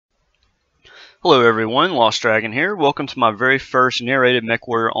Hello everyone, Lost Dragon here. Welcome to my very first narrated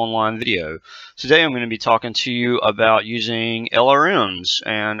MechWarrior Online video. Today I'm going to be talking to you about using LRMs,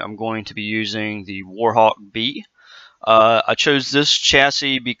 and I'm going to be using the WHK-B. I chose this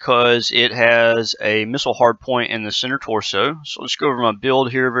chassis because it has a missile hardpoint in the center torso. So let's go over my build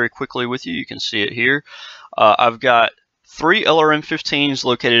here very quickly with you. You can see it here. I've got 3 LRM-15s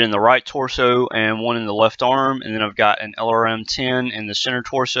located in the right torso and 1 in the left arm, and then I've got an LRM-10 in the center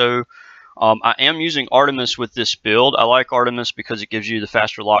torso. I am using Artemis with this build. I like Artemis because it gives you the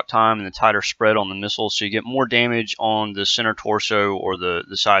faster lock time and the tighter spread on the missiles, so you get more damage on the center torso or the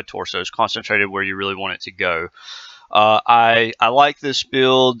side torsos, concentrated where you really want it to go. I like this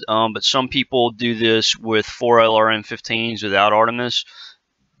build, but some people do this with 4 LRM-15s without Artemis.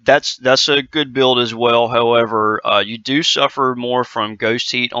 That's a good build as well. However, you do suffer more from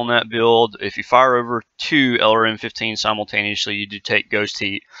ghost heat on that build. If you fire over 2 LRM-15 simultaneously, you do take ghost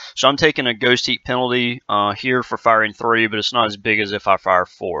heat. So I'm taking a ghost heat penalty here for firing 3, but it's not as big as if I fire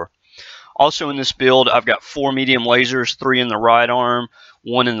 4. Also in this build, I've got 4 medium lasers, 3 in the right arm,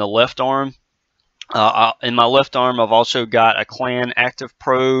 1 in the left arm. In my left arm, I've also got a clan active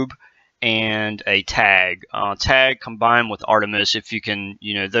probe and a tag. Tag combined with Artemis, if you can,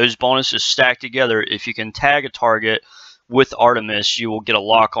 those bonuses stack together. If you can tag a target with Artemis, you will get a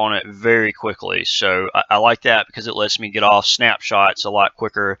lock on it very quickly. So I like that because it lets me get off snapshots a lot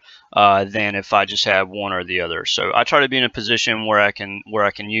quicker than if I just have one or the other. So I try to be in a position where I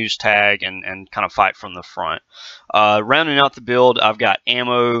can use tag and kind of fight from the front. Rounding out the build, I've got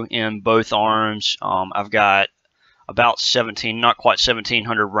ammo in both arms. I've got about 17, not quite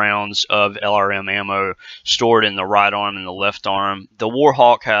 1,700 rounds of LRM ammo stored in the right arm and the left arm. The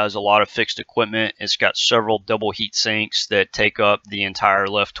Warhawk has a lot of fixed equipment. It's got several double heat sinks that take up the entire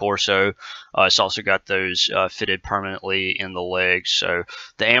left torso. It's also got those fitted permanently in the legs. So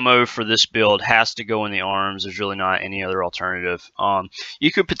the ammo for this build has to go in the arms. There's really not any other alternative.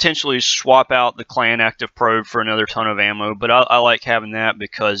 You could potentially swap out the clan active probe for another ton of ammo, but I like having that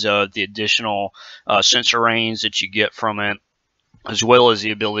because of the additional sensor range that you get from it, as well as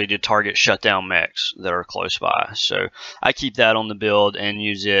the ability to target shutdown mechs that are close by. So I keep that on the build and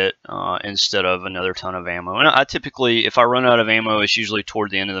use it instead of another ton of ammo. And I typically, if I run out of ammo, it's usually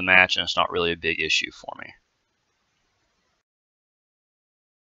toward the end of the match, and it's not really a big issue for me.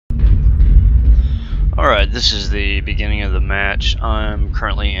 Alright, this is the beginning of the match. I'm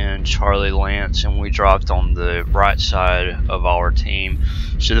currently in Charlie Lance, and we dropped on the right side of our team.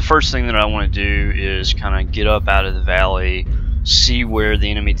 So the first thing that I want to do is kind of get up out of the valley, see where the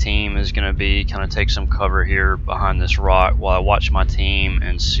enemy team is going to be, kind of take some cover here behind this rock while I watch my team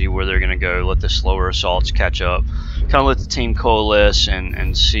and see where they're going to go, let the slower assaults catch up, kind of let the team coalesce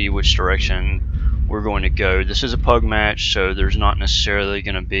and see which direction we're going to go. This is a pug match, so there's not necessarily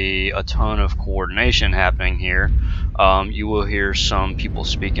going to be a ton of coordination happening here. You will hear some people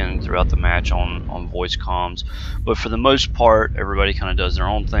speaking throughout the match on voice comms, but for the most part, everybody kind of does their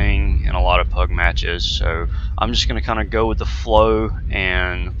own thing in a lot of pug matches. So I'm just going to kind of go with the flow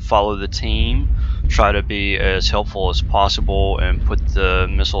and follow the team, try to be as helpful as possible, and put the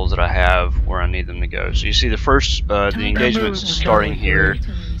missiles that I have where I need them to go. So you see the first, the engagement's starting here.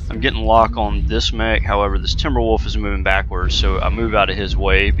 I'm getting lock on this mech, however this Timberwolf is moving backwards, so I move out of his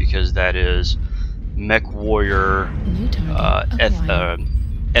way because that is MechWarrior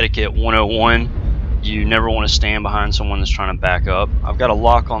etiquette 101. You never want to stand behind someone that's trying to back up. I've got a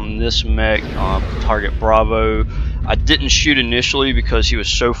lock on this mech, target Bravo. I didn't shoot initially because he was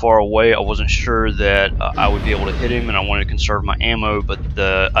so far away. I wasn't sure that I would be able to hit him, and I wanted to conserve my ammo, but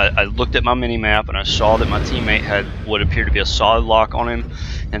I looked at my mini-map and I saw that my teammate had what appeared to be a solid lock on him,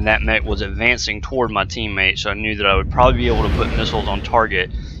 and that mech was advancing toward my teammate, so I knew that I would probably be able to put missiles on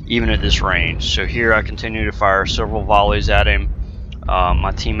target even at this range. So here I continue to fire several volleys at him.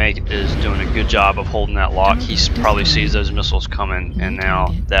 My teammate is doing a good job of holding that lock. He probably sees those missiles coming, and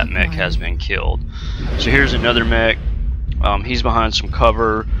now that mech has been killed. So here's another mech. He's behind some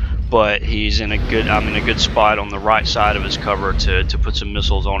cover, but he's in I'm in a good spot on the right side of his cover to put some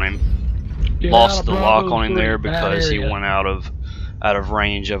missiles on him. Lost the lock on him there because he went out of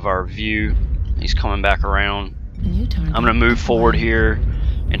range of our view. He's coming back around. I'm going to move forward here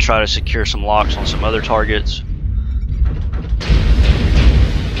and try to secure some locks on some other targets.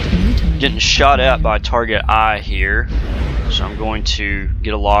 Getting shot at by target I here, so I'm going to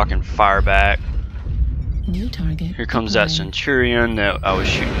get a lock and fire back. Here comes that Centurion that I was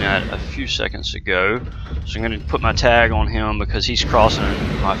shooting at a few seconds ago, so I'm going to put my tag on him because he's crossing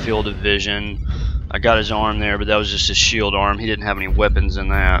my field of vision. I got his arm there, but that was just his shield arm. He didn't have any weapons in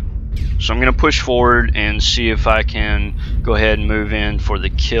that. So I'm going to push forward and see if I can go ahead and move in for the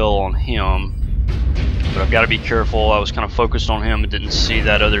kill on him. But I've got to be careful. I was kind of focused on him and didn't see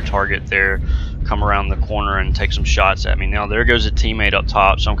that other target there come around the corner and take some shots at me. Now there goes a teammate up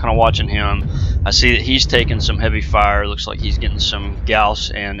top, so I'm kind of watching him. I see that he's taking some heavy fire. Looks like he's getting some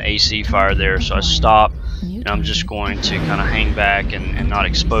Gauss and AC fire there, so I stop and I'm just going to kind of hang back and not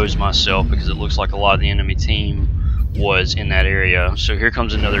expose myself, because it looks like a lot of the enemy team was in that area. So here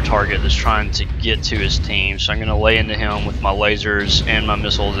comes another target that's trying to get to his team, so I'm going to lay into him with my lasers and my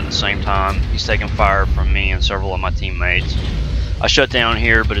missiles at the same time. He's taking fire from me and several of my teammates. I shut down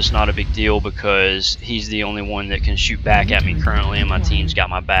here, but it's not a big deal because he's the only one that can shoot back at me currently, and my team's got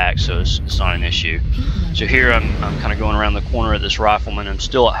my back, so it's not an issue. So here I'm kind of going around the corner at this rifleman. I'm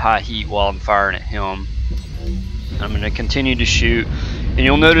still at high heat while I'm firing at him. I'm going to continue to shoot, and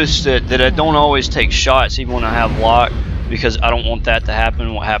you'll notice that I don't always take shots even when I have lock, because I don't want that to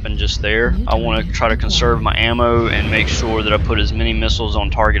happen, what happened just there. I want to try to conserve my ammo and make sure that I put as many missiles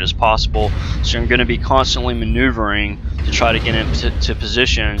on target as possible. So I'm going to be constantly maneuvering to try to get into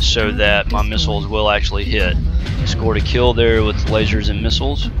position so that my missiles will actually hit. Scored a kill there with lasers and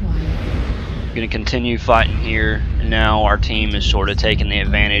missiles. I'm going to continue fighting here, and now our team is sort of taking the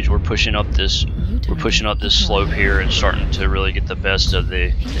advantage. We're pushing up this slope here and starting to really get the best of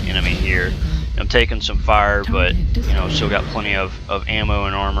the enemy here. I'm taking some fire, but you know, still got plenty of ammo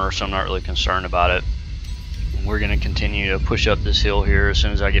and armor, so I'm not really concerned about it. We're going to continue to push up this hill here as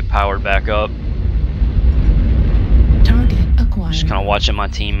soon as I get powered back up. Just kind of watching my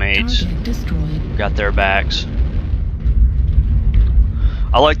teammates. Got their backs.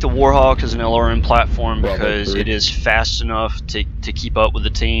 I like the Warhawk as an LRM platform because it is fast enough to keep up with the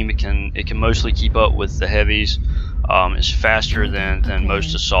team. It can mostly keep up with the heavies. It's faster than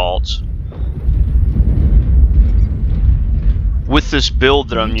most assaults. With this build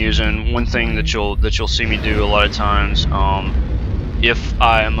that I'm using, one thing that you'll see me do a lot of times, if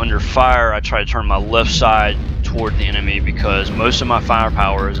I am under fire, I try to turn my left side toward the enemy, because most of my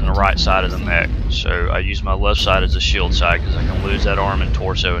firepower is in the right side of the mech. So I use my left side as a shield side because I can lose that arm and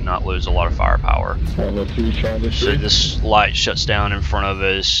torso and not lose a lot of firepower. So this light shuts down in front of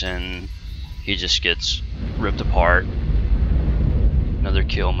us and he just gets ripped apart. Another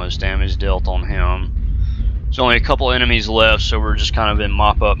kill, most damage dealt on him. There's only a couple enemies left, so we're just kind of in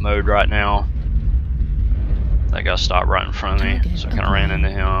mop-up mode right now. That guy stopped right in front of me, so I kind of ran into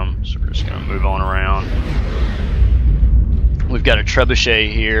him. So we're just going to move on around. We've got a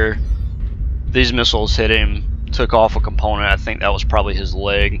trebuchet here. These missiles hit him, took off a component. I think that was probably his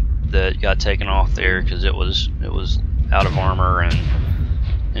leg that got taken off there, because it was out of armor and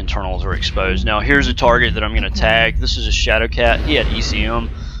internals were exposed. Now here's a target that I'm going to tag. This is a Shadowcat. He had ECM.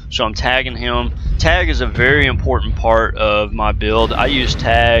 So I'm tagging him. Tag is a very important part of my build. I use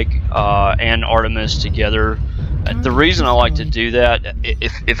Tag and Artemis together. The reason I like to do that,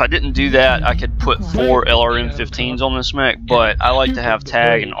 if I didn't do that, I could put 4 LRM-15s on this mech, but I like to have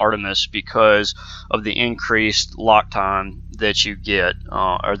Tag and Artemis because of the increased lock time that you get,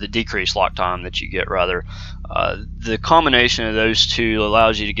 or the decreased lock time that you get, rather. The combination of those two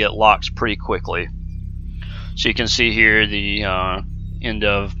allows you to get locks pretty quickly. So you can see here the end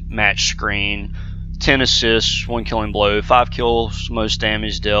of match screen, 10 assists, 1 killing blow, 5 kills, most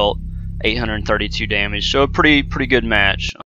damage dealt, 832 damage, so a pretty good match.